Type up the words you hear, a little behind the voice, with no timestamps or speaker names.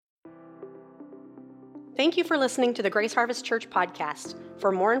Thank you for listening to the Grace Harvest Church podcast.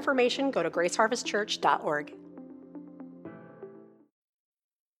 For more information, go to graceharvestchurch.org.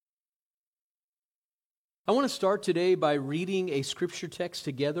 I want to start today by reading a scripture text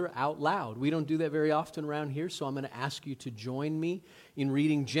together out loud. We don't do that very often around here, so I'm going to ask you to join me in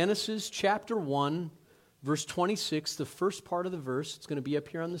reading Genesis chapter 1, verse 26, the first part of the verse. It's going to be up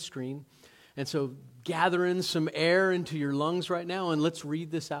here on the screen. And so gather in some air into your lungs right now, and let's read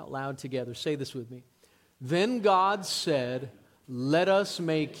this out loud together. Say this with me. Then God said, "Let us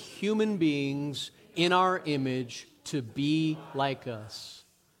make human beings in our image to be like us."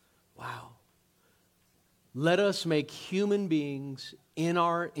 Wow. Let us make human beings in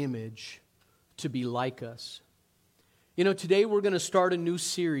our image to be like us. You know, today we're going to start a new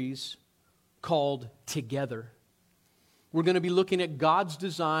series called Together. We're going to be looking at God's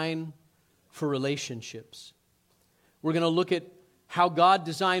design for relationships. We're going to look at how God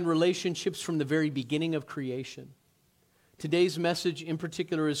designed relationships from the very beginning of creation. Today's message in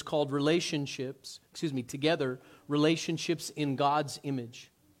particular is called Together, Relationships in God's Image.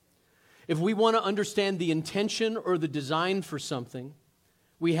 If we want to understand the intention or the design for something,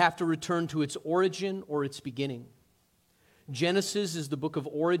 we have to return to its origin or its beginning. Genesis is the book of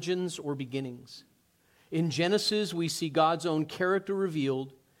origins or beginnings. In Genesis, we see God's own character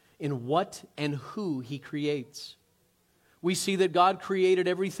revealed in what and who He creates. We see that God created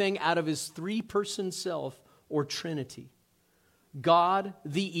everything out of His three-person self or Trinity. God,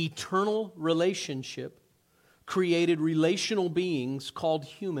 the eternal relationship, created relational beings called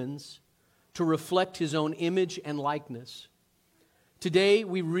humans to reflect His own image and likeness. Today,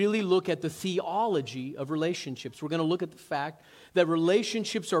 we really look at the theology of relationships. We're going to look at the fact that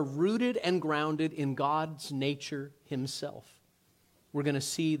relationships are rooted and grounded in God's nature Himself. We're going to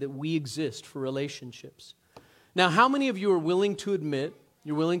see that we exist for relationships. Now, how many of you are willing to admit,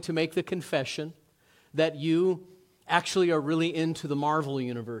 you're willing to make the confession that you actually are really into the Marvel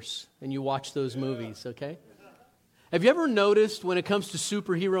universe and you watch those movies, okay? Have you ever noticed when it comes to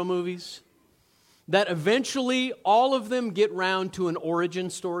superhero movies that eventually all of them get round to an origin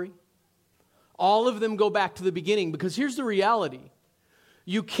story? All of them go back to the beginning, because here's the reality.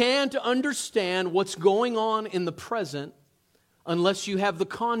 You can't understand what's going on in the present unless you have the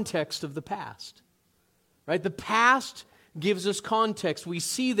context of the past. Right? The past gives us context. We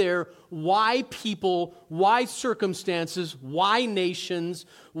see there why people, why circumstances, why nations,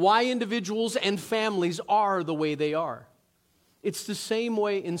 why individuals and families are the way they are. It's the same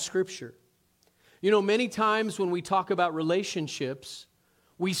way in Scripture. You know, many times when we talk about relationships,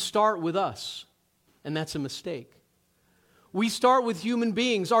 we start with us, and that's a mistake. We start with human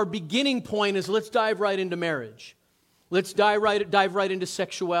beings. Our beginning point is let's dive right into marriage. Let's dive right into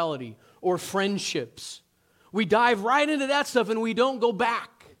sexuality or friendships. We dive right into that stuff and we don't go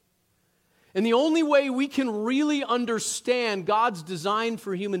back. And the only way we can really understand God's design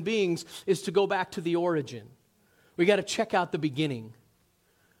for human beings is to go back to the origin. We got to check out the beginning.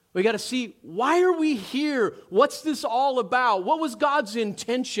 We got to see, why are we here? What's this all about? What was God's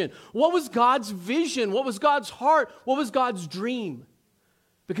intention? What was God's vision? What was God's heart? What was God's dream?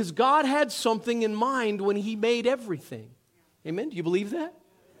 Because God had something in mind when He made everything. Amen? Do you believe that?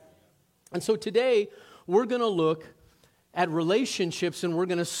 And so today, we're going to look at relationships, and we're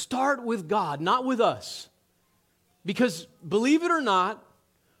going to start with God, not with us. Because believe it or not,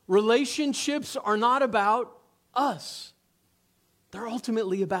 relationships are not about us. They're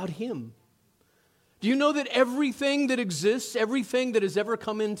ultimately about Him. Do you know that everything that exists, everything that has ever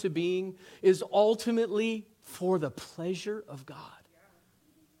come into being is ultimately for the pleasure of God?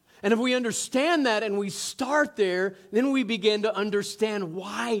 And if we understand that and we start there, then we begin to understand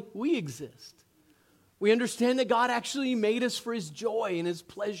why we exist. We understand that God actually made us for His joy and His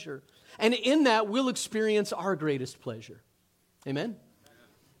pleasure. And in that, we'll experience our greatest pleasure. Amen?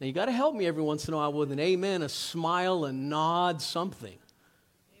 Now, you got to help me every once in a while with an amen, a smile, a nod, something.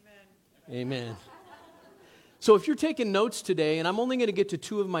 Amen. So if you're taking notes today, and I'm only going to get to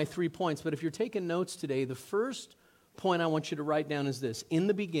 2 of my 3 points, but if you're taking notes today, the first point I want you to write down is this. In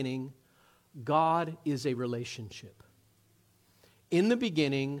the beginning, God is a relationship. In the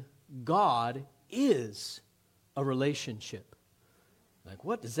beginning, God is a relationship. Like,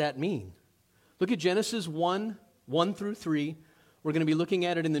 what does that mean? Look at Genesis 1 through 3. We're going to be looking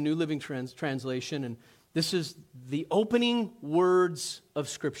at it in the New Living Translation, and this is the opening words of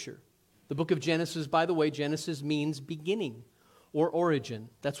Scripture. The book of Genesis, by the way, Genesis means beginning or origin.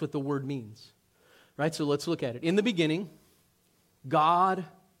 That's what the word means. Right? So let's look at it. In the beginning, God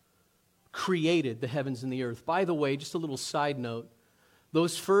created the heavens and the earth. By the way, just a little side note,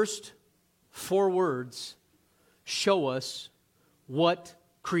 those first 4 words show us what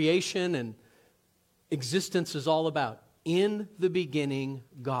creation and existence is all about. In the beginning,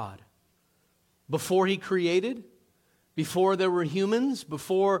 God. Before He created, before there were humans,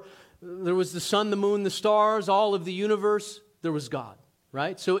 before there was the sun, the moon, the stars, all of the universe, there was God,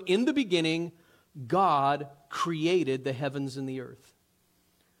 right? So in the beginning, God created the heavens and the earth.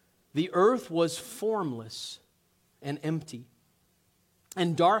 The earth was formless and empty,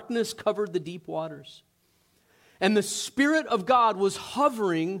 and darkness covered the deep waters. And the Spirit of God was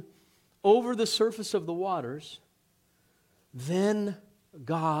hovering over the surface of the waters. Then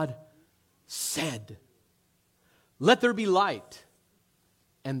God said, "Let there be light."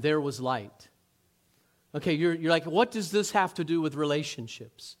 And there was light. Okay, you're like, what does this have to do with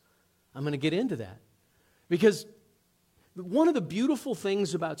relationships? I'm going to get into that. Because one of the beautiful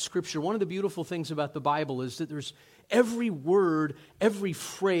things about Scripture, one of the beautiful things about the Bible is that there's every word, every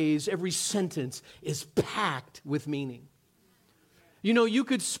phrase, every sentence is packed with meaning. You know, you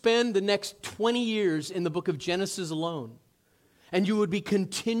could spend the next 20 years in the book of Genesis alone, and you would be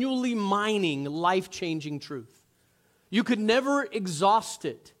continually mining life-changing truth. You could never exhaust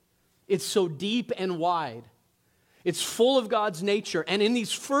it. It's so deep and wide. It's full of God's nature. And in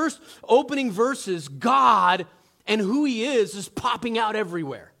these first opening verses, God and who He is popping out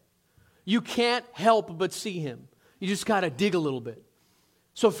everywhere. You can't help but see Him. You just got to dig a little bit.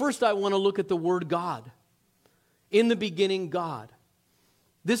 So first I want to look at the word God. In the beginning, God.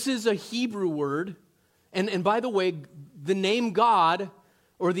 This is a Hebrew word. And by the way, the name God,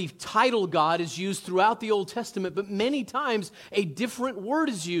 or the title God, is used throughout the Old Testament, but many times a different word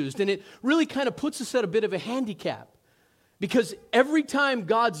is used. And it really kind of puts us at a bit of a handicap. Because every time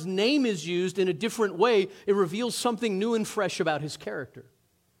God's name is used in a different way, it reveals something new and fresh about His character.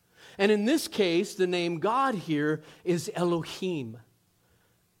 And in this case, the name God here is Elohim.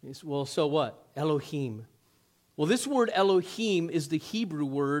 Well, so what? Elohim. Well, this word Elohim is the Hebrew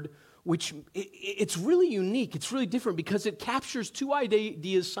word, which it's really unique. It's really different because it captures two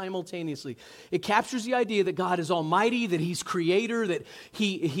ideas simultaneously. It captures the idea that God is almighty, that He's creator, that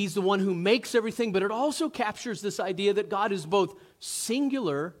He's the one who makes everything, but it also captures this idea that God is both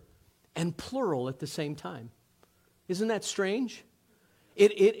singular and plural at the same time. Isn't that strange?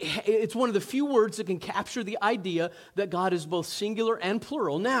 It's one of the few words that can capture the idea that God is both singular and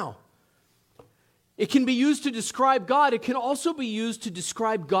plural. Now, it can be used to describe God. It can also be used to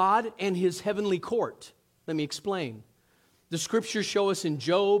describe God and His heavenly court. Let me explain. The Scriptures show us in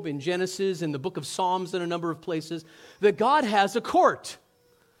Job, in Genesis, in the book of Psalms, in a number of places, that God has a court.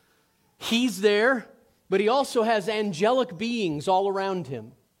 He's there, but He also has angelic beings all around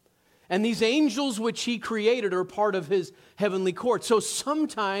Him. And these angels which He created are part of His heavenly court. So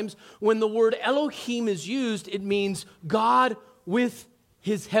sometimes when the word Elohim is used, it means God with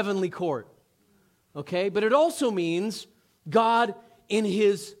His heavenly court. Okay, but it also means God in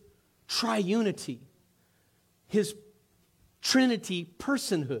His triunity, His Trinity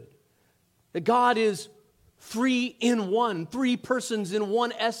personhood. That God is three in one, three persons in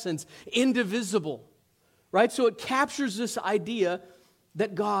one essence, indivisible. Right? So it captures this idea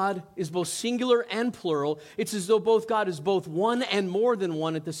that God is both singular and plural. It's as though both God is both one and more than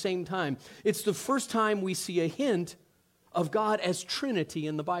one at the same time. It's the first time we see a hint of God as Trinity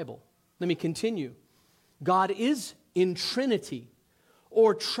in the Bible. Let me continue. God is in Trinity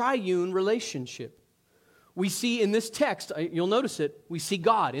or triune relationship. We see in this text, you'll notice it, we see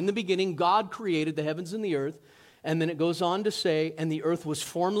God. In the beginning, God created the heavens and the earth. And then it goes on to say, and the earth was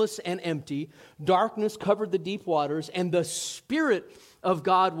formless and empty. Darkness covered the deep waters, and the Spirit of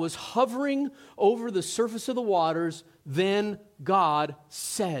God was hovering over the surface of the waters. Then God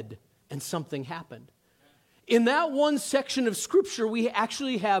said, and something happened. In that one section of Scripture, we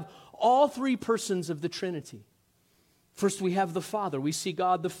actually have all three persons of the Trinity. First, we have the Father. We see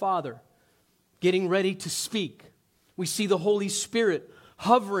God the Father getting ready to speak. We see the Holy Spirit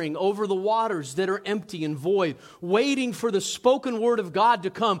hovering over the waters that are empty and void, waiting for the spoken word of God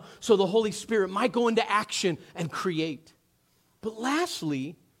to come so the Holy Spirit might go into action and create. But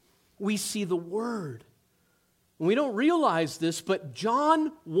lastly, we see the Word. And we don't realize this, but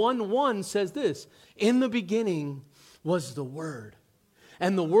John 1:1 says this, "In the beginning was the Word.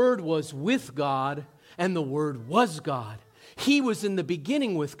 And the Word was with God, and the Word was God. He was in the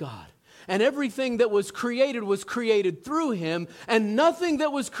beginning with God. And everything that was created through Him, and nothing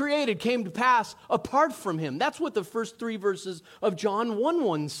that was created came to pass apart from Him." That's what the first three verses of John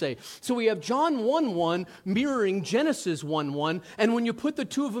 1:1 say. So we have John 1:1 mirroring Genesis 1:1, and when you put the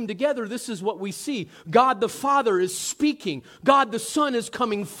two of them together, this is what we see. God the Father is speaking. God the Son is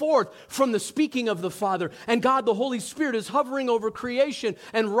coming forth from the speaking of the Father, and God the Holy Spirit is hovering over creation.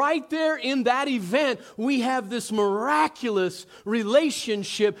 And right there in that event, we have this miraculous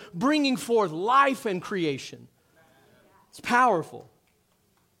relationship bringing forth life and creation. It's powerful.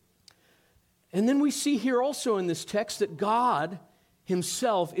 And then we see here also in this text that God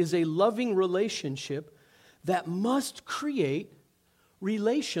himself is a loving relationship that must create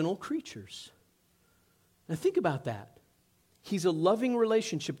relational creatures. Now think about that. He's a loving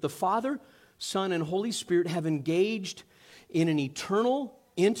relationship. The Father, Son, and Holy Spirit have engaged in an eternal,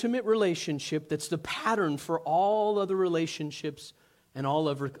 intimate relationship that's the pattern for all other relationships and all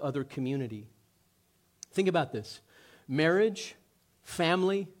other community. Think about this. Marriage,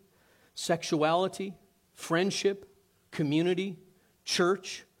 family, sexuality, friendship, community,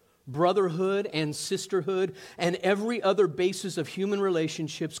 church, brotherhood and sisterhood, and every other basis of human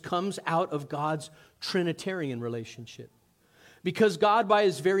relationships comes out of God's Trinitarian relationship. Because God, by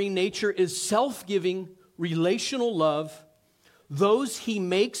his very nature, is self-giving, relational love, those he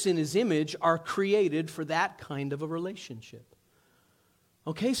makes in his image are created for that kind of a relationship.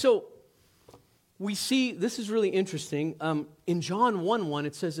 Okay, so we see, this is really interesting. In John 1:1,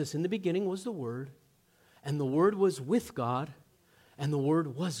 it says this, in the beginning was the Word, and the Word was with God, and the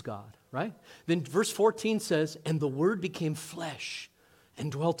Word was God, right? Then verse 14 says, and the Word became flesh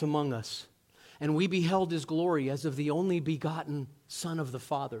and dwelt among us, and we beheld his glory as of the only begotten Son of the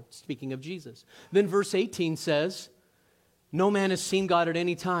Father, speaking of Jesus. Then verse 18 says, no man has seen God at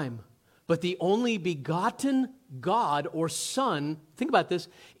any time, but the only begotten God or Son, think about this,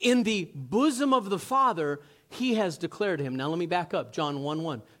 in the bosom of the Father, he has declared him. Now let me back up. John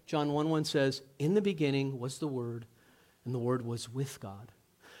 1:1. John 1:1 says, in the beginning was the Word, and the Word was with God.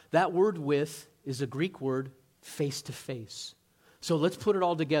 That word with is a Greek word, face to face. So let's put it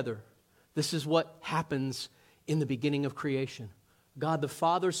all together. This is what happens in the beginning of creation. God the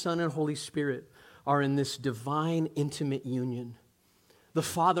Father, Son, and Holy Spirit are in this divine, intimate union. The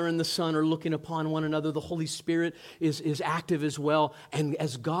Father and the Son are looking upon one another. The Holy Spirit is active as well. And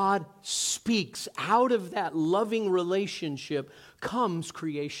as God speaks, out of that loving relationship comes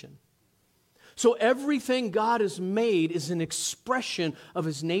creation. So everything God has made is an expression of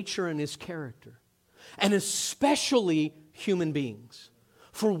his nature and his character. And especially human beings.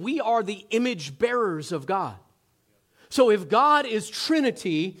 For we are the image bearers of God. So if God is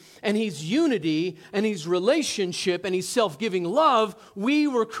Trinity, and he's unity, and he's relationship, and he's self-giving love, we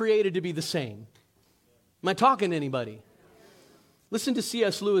were created to be the same. Am I talking to anybody? Listen to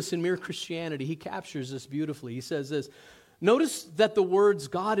C.S. Lewis in Mere Christianity. He captures this beautifully. He says this, notice that the words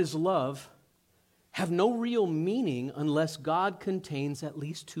God is love have no real meaning unless God contains at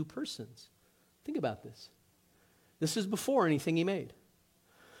least two persons. Think about this. This is before anything he made.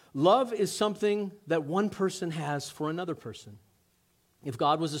 Love is something that one person has for another person. If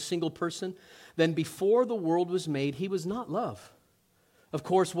God was a single person, then before the world was made, he was not love. Of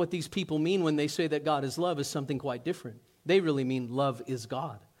course, what these people mean when they say that God is love is something quite different. They really mean love is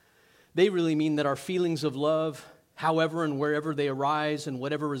God. They really mean that our feelings of love, however and wherever they arise and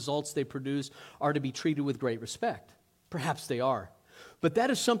whatever results they produce, are to be treated with great respect. Perhaps they are. But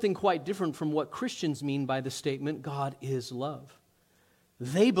that is something quite different from what Christians mean by the statement, God is love.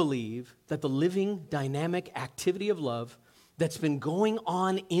 They believe that the living, dynamic activity of love that's been going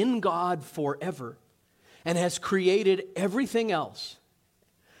on in God forever and has created everything else.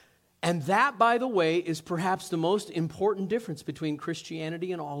 And that, by the way, is perhaps the most important difference between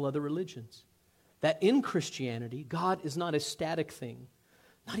Christianity and all other religions. That in Christianity, God is not a static thing,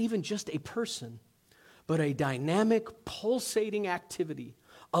 not even just a person, but a dynamic, pulsating activity,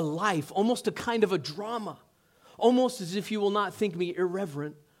 a life, almost a kind of a drama. Almost as if you will not think me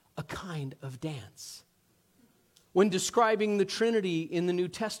irreverent, a kind of dance. When describing the Trinity in the New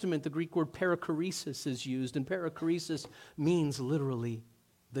Testament, the Greek word perichoresis is used, and perichoresis means literally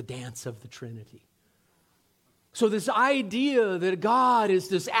the dance of the Trinity. So this idea that God is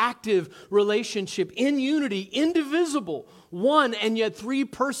this active relationship in unity, indivisible, one and yet three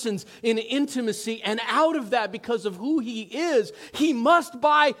persons in intimacy, and out of that, because of who he is, he must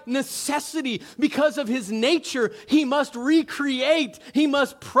by necessity, because of his nature, he must recreate, he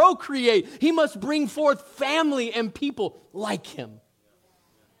must procreate, he must bring forth family and people like him.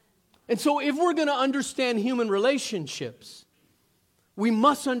 And so if we're going to understand human relationships, we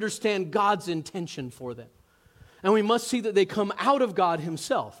must understand God's intention for them. And we must see that they come out of God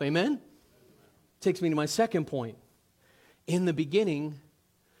himself. Amen? Takes me to my second point. In the beginning,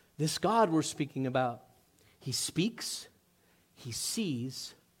 this God we're speaking about, he speaks, he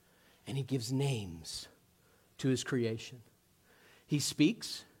sees, and he gives names to his creation. He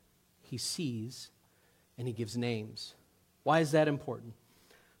speaks, he sees, and he gives names. Why is that important?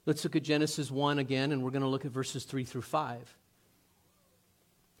 Let's look at Genesis 1 again, and we're going to look at verses 3 through 5.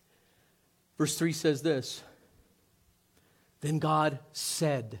 Verse 3 says this, then God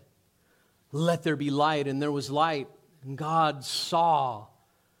said, Let there be light, and there was light. And God saw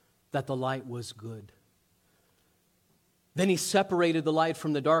that the light was good. Then he separated the light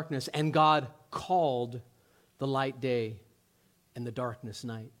from the darkness, and God called the light day and the darkness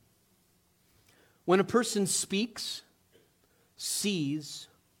night. When a person speaks, sees,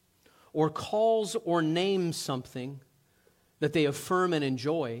 or calls or names something that they affirm and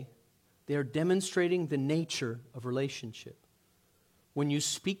enjoy, they are demonstrating the nature of relationship. When you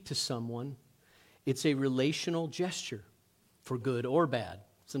speak to someone, it's a relational gesture, for good or bad.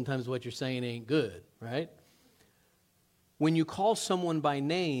 Sometimes what you're saying ain't good, right? When you call someone by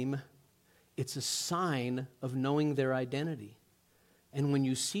name, it's a sign of knowing their identity. And when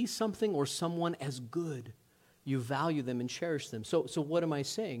you see something or someone as good, you value them and cherish them. So what am I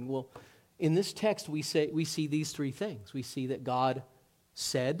saying? Well, in this text, we see these three things. We see that God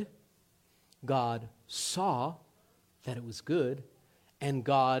said, God saw that it was good, and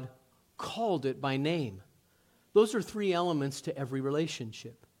God called it by name. Those are three elements to every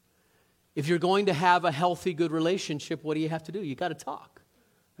relationship. If you're going to have a healthy, good relationship, what do you have to do? You got to talk,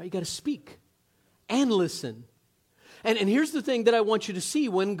 right? You got to speak and listen. And here's the thing that I want you to see.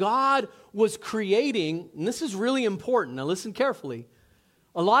 When God was creating, and this is really important, now listen carefully.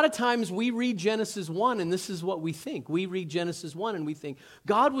 A lot of times we read Genesis 1 and this is what we think. We read Genesis 1 and we think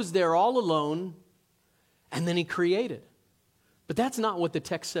God was there all alone and then he created. But that's not what the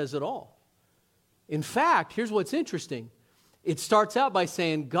text says at all. In fact, here's what's interesting. It starts out by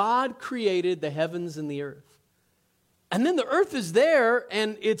saying God created the heavens and the earth. And then the earth is there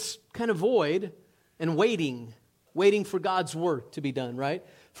and it's kind of void and waiting for God's work to be done, right?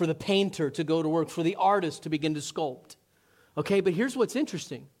 For the painter to go to work, for the artist to begin to sculpt. Okay, but here's what's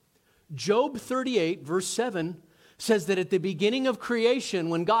interesting. Job 38, verse 7, says that at the beginning of creation,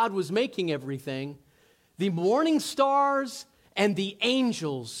 when God was making everything, the morning stars and the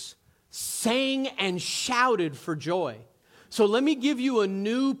angels sang and shouted for joy. So let me give you a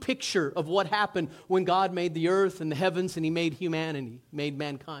new picture of what happened when God made the earth and the heavens and he made humanity, made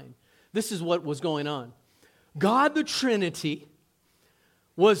mankind. This is what was going on. God the Trinity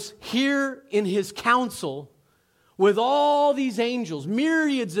was here in his council with all these angels,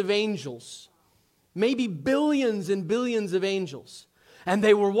 myriads of angels, maybe billions and billions of angels. And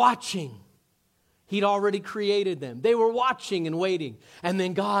they were watching. He'd already created them. They were watching and waiting. And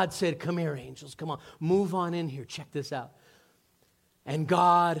then God said, come here, angels, come on, move on in here. Check this out. And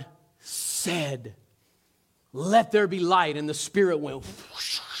God said, let there be light. And the Spirit went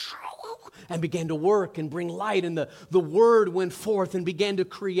whoosh, and began to work and bring light. And the Word went forth and began to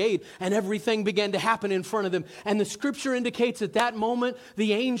create. And everything began to happen in front of them. And the Scripture indicates at that moment,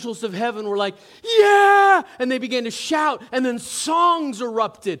 the angels of heaven were like, yeah! And they began to shout. And then songs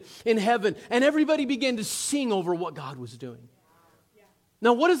erupted in heaven. And everybody began to sing over what God was doing.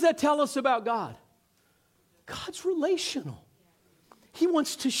 Now, what does that tell us about God? God's relational. He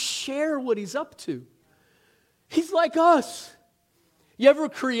wants to share what he's up to. He's like us. You ever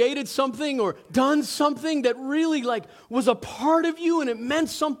created something or done something that really was a part of you and it meant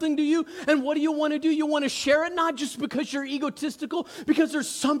something to you? And what do you want to do? You want to share it, not just because you're egotistical, because there's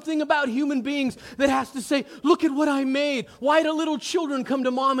something about human beings that has to say, look at what I made. Why do little children come to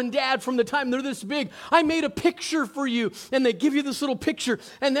mom and dad from the time they're this big? I made a picture for you. And they give you this little picture.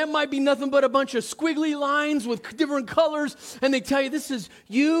 And that might be nothing but a bunch of squiggly lines with different colors. And they tell you, this is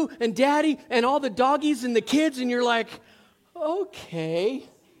you and daddy and all the doggies and the kids. And you're like, okay,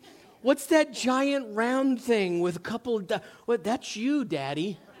 what's that giant round thing with a couple of... What? That's you,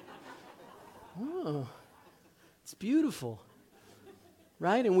 Daddy. Oh, it's beautiful,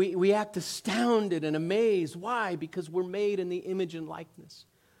 right? And we act astounded and amazed. Why? Because we're made in the image and likeness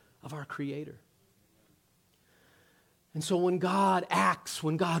of our Creator. And so when God acts,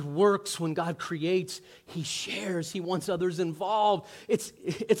 when God works, when God creates, he shares, he wants others involved.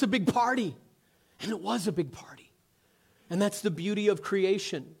 It's a big party, and it was a big party. And that's the beauty of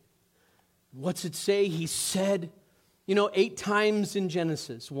creation. What's it say? He said, 8 times in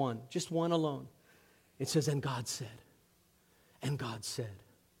Genesis 1, just one alone. It says, and God said, and God said,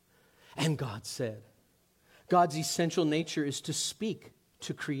 and God said. God's essential nature is to speak,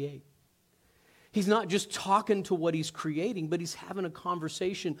 to create. He's not just talking to what he's creating, but he's having a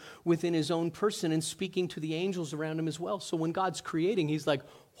conversation within his own person and speaking to the angels around him as well. So when God's creating, he's like,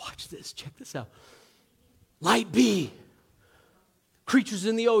 watch this, check this out. Light be. Creatures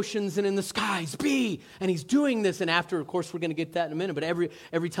in the oceans and in the skies, be. And he's doing this. And after, of course, we're going to get that in a minute. But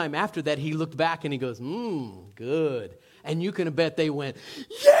every time after that, he looked back and he goes, good. And you can bet they went,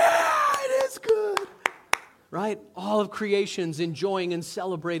 yeah, it is good. Right? All of creation's enjoying and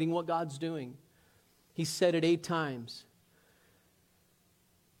celebrating what God's doing. He said it 8 times.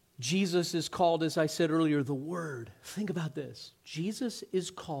 Jesus is called, as I said earlier, the Word. Think about this. Jesus is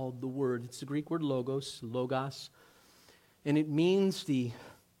called the Word. It's the Greek word logos, and it means the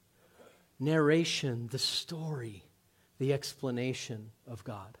narration, the story, the explanation of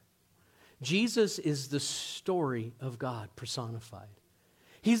God. Jesus is the story of God personified.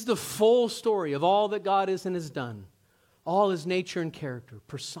 He's the full story of all that God is and has done, all His nature and character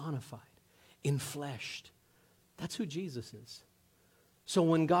personified, enfleshed. That's who Jesus is. So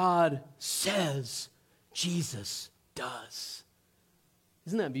when God says, Jesus does.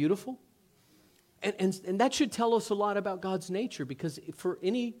 Isn't that beautiful? And that should tell us a lot about God's nature, because for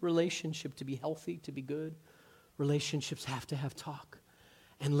any relationship to be healthy, to be good, relationships have to have talk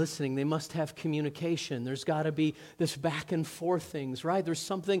and listening. They must have communication. There's got to be this back and forth things, right? There's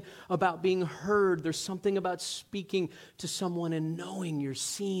something about being heard. There's something about speaking to someone and knowing you're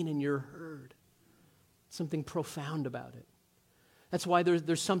seen and you're heard. Something profound about it. That's why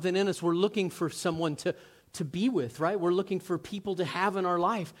there's something in us. We're looking for someone to be with, right? We're looking for people to have in our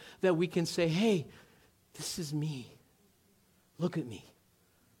life that we can say, hey, this is me. Look at me.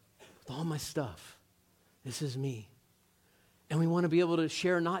 With all my stuff. This is me. And we want to be able to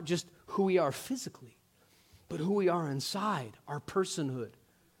share not just who we are physically, but who we are inside, our personhood,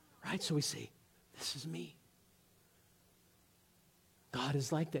 right? So we say, this is me. God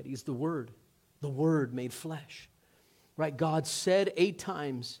is like that. He's the Word made flesh. Right? God said 8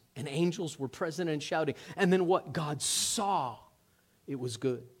 times, and angels were present and shouting. And then what? God saw it was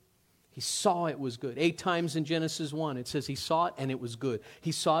good. He saw it was good. 8 times in Genesis 1, it says He saw it and it was good.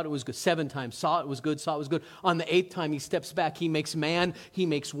 He saw it was good. 7 times, saw it was good, saw it was good. On the 8th time, He steps back. He makes man, He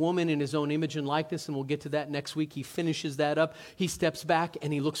makes woman in His own image and likeness, and we'll get to that next week. He finishes that up. He steps back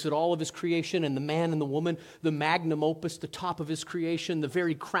and He looks at all of His creation, and the man and the woman, the magnum opus, the top of His creation, the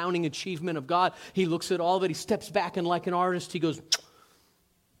very crowning achievement of God. He looks at all of it. He steps back, and like an artist, He goes,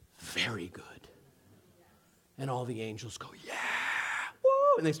 very good. And all the angels go, yeah.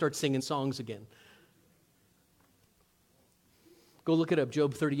 And they start singing songs again. Go look it up,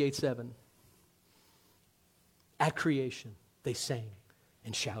 Job 38:7. At creation, they sang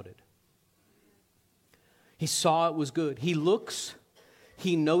and shouted. He saw it was good. He looks,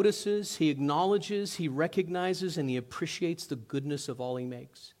 He notices, He acknowledges, He recognizes, and He appreciates the goodness of all He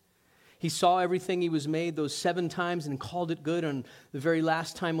makes. He saw everything He was made those 7 times and called it good. And the very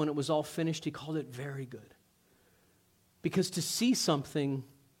last time when it was all finished, He called it very good. Because to see something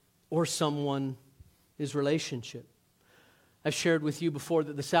or someone is relationship. I've shared with you before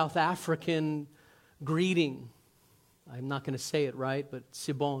that the South African greeting, I'm not going to say it right, but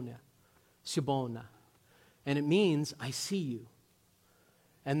sibona. And it means, I see you.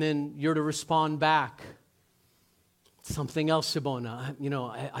 And then you're to respond back, something else, sibona.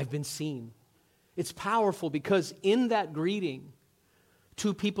 I've been seen. It's powerful because in that greeting,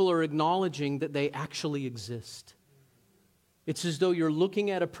 2 people are acknowledging that they actually exist. It's as though you're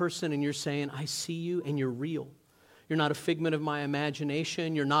looking at a person and you're saying, I see you, and you're real. You're not a figment of my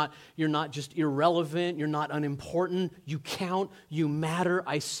imagination. You're not just irrelevant. You're not unimportant. You count. You matter.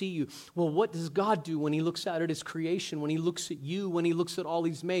 I see you. Well, what does God do when He looks out at His creation? When He looks at you? When He looks at all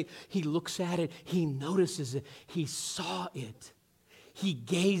He's made? He looks at it. He notices it. He saw it. He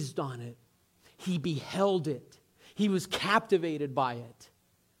gazed on it. He beheld it. He was captivated by it.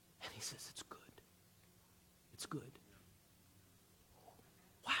 And He says, it's good. It's good.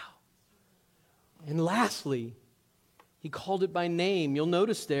 And lastly, He called it by name. You'll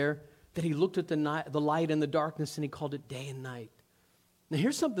notice there that He looked at the light and the darkness, and He called it day and night. Now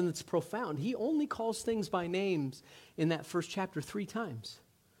here's something that's profound. He only calls things by names in that first chapter 3 times.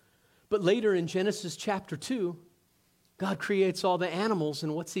 But later in Genesis chapter 2, God creates all the animals,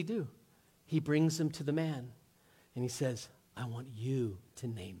 and what's He do? He brings them to the man, and He says, I want you to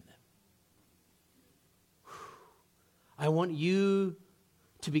name them. I want you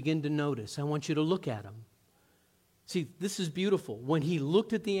to begin to notice. I want you to look at them. See, this is beautiful. When He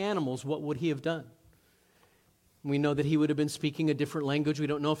looked at the animals, what would He have done? We know that He would have been speaking a different language. We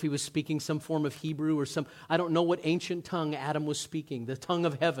don't know if He was speaking some form of Hebrew or I don't know what ancient tongue Adam was speaking, the tongue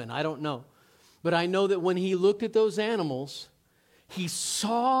of heaven. I don't know. But I know that when He looked at those animals, He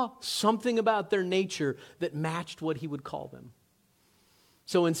saw something about their nature that matched what He would call them.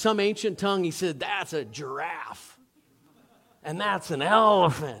 So in some ancient tongue, He said, that's a giraffe. And that's an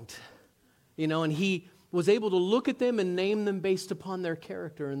elephant. And He was able to look at them and name them based upon their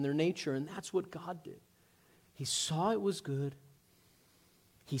character and their nature. And that's what God did. He saw it was good.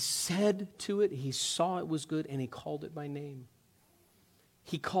 He said to it, He saw it was good, and He called it by name.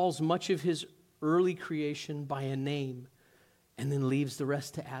 He calls much of His early creation by a name and then leaves the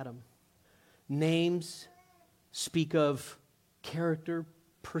rest to Adam. Names speak of character,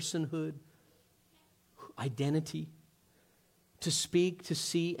 personhood, identity. To speak, to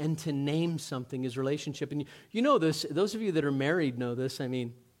see, and to name something is relationship. And you know this, those of you that are married know this. I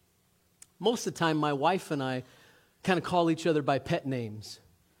mean, most of the time my wife and I kind of call each other by pet names.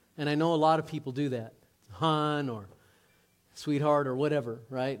 And I know a lot of people do that. Hon or sweetheart or whatever,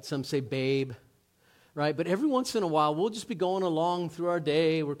 right? Some say babe, right? But every once in a while, we'll just be going along through our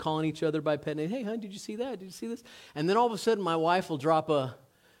day. We're calling each other by pet name. Hey, hon, did you see that? Did you see this? And then all of a sudden, my wife will drop a,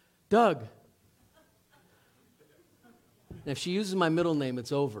 Doug. And if she uses my middle name,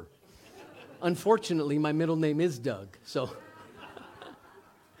 it's over. Unfortunately, my middle name is Doug. So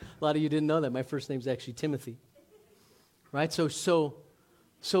a lot of you didn't know that. My first name's actually Timothy. Right? So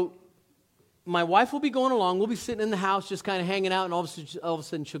my wife will be going along. We'll be sitting in the house just kind of hanging out, and all of a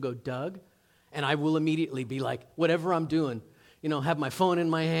sudden she'll go, Doug. And I will immediately be like, whatever I'm doing, have my phone in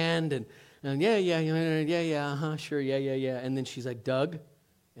my hand and yeah, sure, yeah. And then she's like, Doug.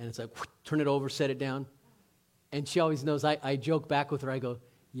 And it's like, turn it over, set it down. And she always knows, I joke back with her. I go,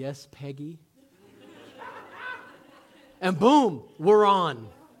 yes, Peggy. And boom, we're on.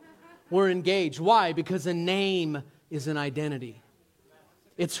 We're engaged. Why? Because a name is an identity.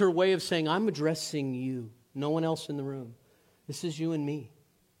 It's her way of saying, I'm addressing you, no one else in the room. This is you and me.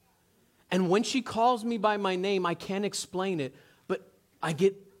 And when she calls me by my name, I can't explain it, but I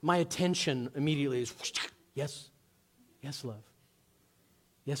get my attention immediately. Yes, love.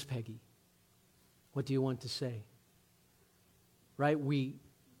 Yes, Peggy. What do you want to say? Right?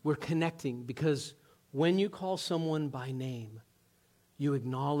 We're connecting because when you call someone by name, you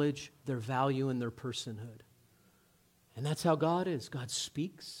acknowledge their value and their personhood. And that's how God is. God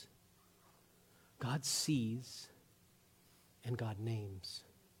speaks, God sees, and God names.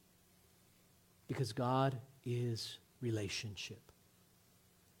 Because God is relationship.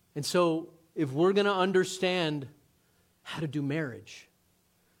 And so, if we're going to understand how to do marriage,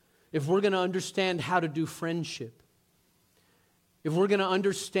 if we're going to understand how to do friendship, if we're going to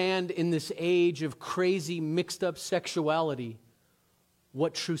understand in this age of crazy mixed up sexuality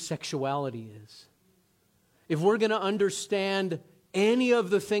what true sexuality is, if we're going to understand any of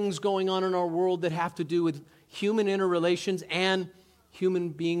the things going on in our world that have to do with human interrelations and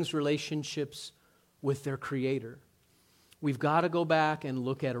human beings' relationships with their Creator, we've got to go back and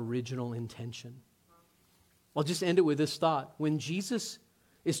look at original intention. I'll just end it with this thought. When Jesus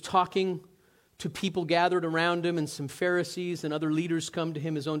is talking to people gathered around him, and some Pharisees and other leaders come to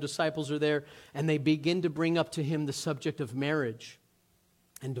him, his own disciples are there, and they begin to bring up to him the subject of marriage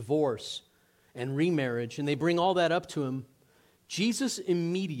and divorce and remarriage, and they bring all that up to him. Jesus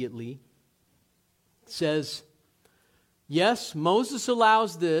immediately says, yes, Moses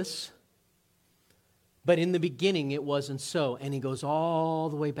allows this, but in the beginning it wasn't so. And he goes all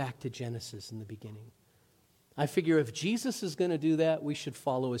the way back to Genesis in the beginning. I figure if Jesus is going to do that, we should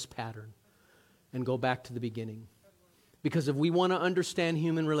follow his pattern and go back to the beginning. Because if we want to understand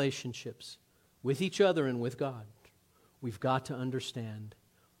human relationships with each other and with God, we've got to understand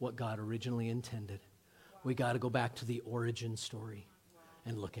what God originally intended. We got to go back to the origin story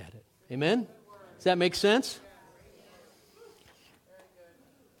and look at it. Amen? Does that make sense?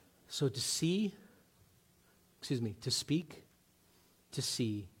 So to speak, to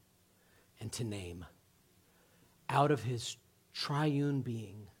see, and to name. Out of his triune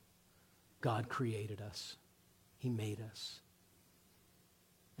being, God created us. He made us.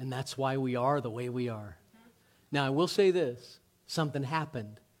 And that's why we are the way we are. Now, I will say this. Something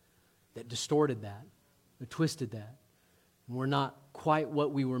happened that distorted that, or twisted that. And we're not quite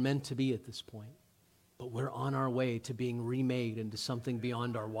what we were meant to be at this point. But we're on our way to being remade into something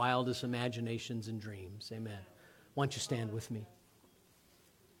beyond our wildest imaginations and dreams. Amen. Why don't you stand with me?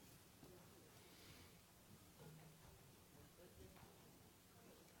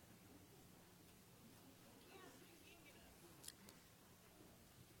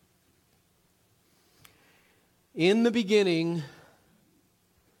 In the beginning,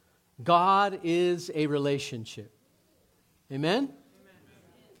 God is a relationship. Amen?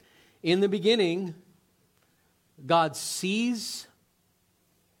 In the beginning, God speaks,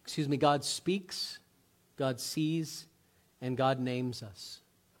 God sees, and God names us.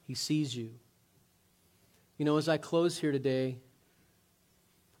 He sees you. You know, as I close here today,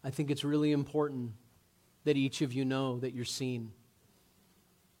 I think it's really important that each of you know that you're seen.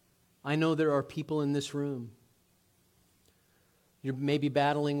 I know there are people in this room. You're maybe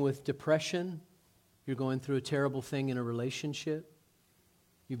battling with depression. You're going through a terrible thing in a relationship.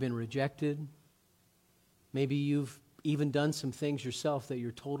 You've been rejected. Maybe you've even done some things yourself that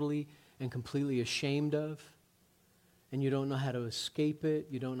you're totally and completely ashamed of, and you don't know how to escape it.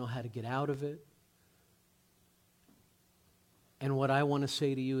 You don't know how to get out of it. And what I want to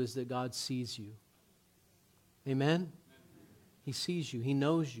say to you is that God sees you. Amen? He sees you. He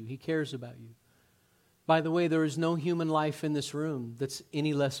knows you. He cares about you. By the way, there is no human life in this room that's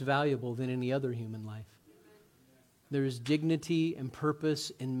any less valuable than any other human life. There is dignity and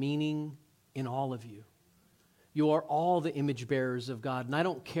purpose and meaning in all of you. You are all the image bearers of God. And I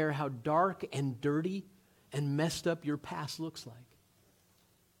don't care how dark and dirty and messed up your past looks like.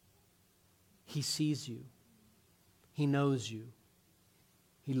 He sees you. He knows you.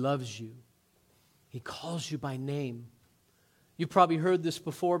 He loves you. He calls you by name. You've probably heard this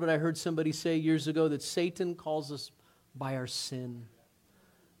before, but I heard somebody say years ago that Satan calls us by our sin,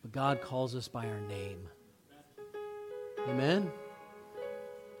 but God calls us by our name. Amen?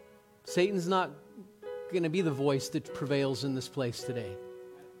 Satan's not going to be the voice that prevails in this place today.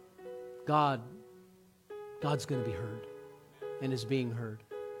 God's going to be heard and is being heard.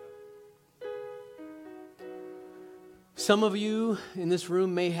 Some of you in this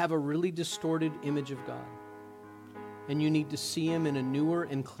room may have a really distorted image of God, and you need to see Him in a newer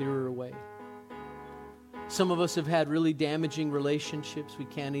and clearer way. Some of us have had really damaging relationships. We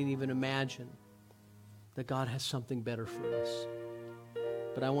can't even imagine that God has something better for us.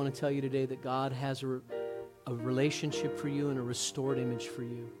 But I want to tell you today that God has a relationship for you and a restored image for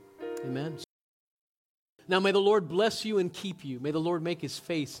you. Amen? Now may the Lord bless you and keep you. May the Lord make His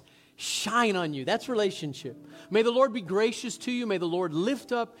face shine on you. That's relationship. May the Lord be gracious to you. May the Lord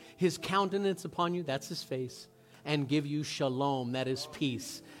lift up His countenance upon you. That's His face. And give you shalom. That is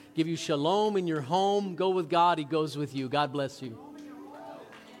peace. Give you shalom in your home. Go with God. He goes with you. God bless you.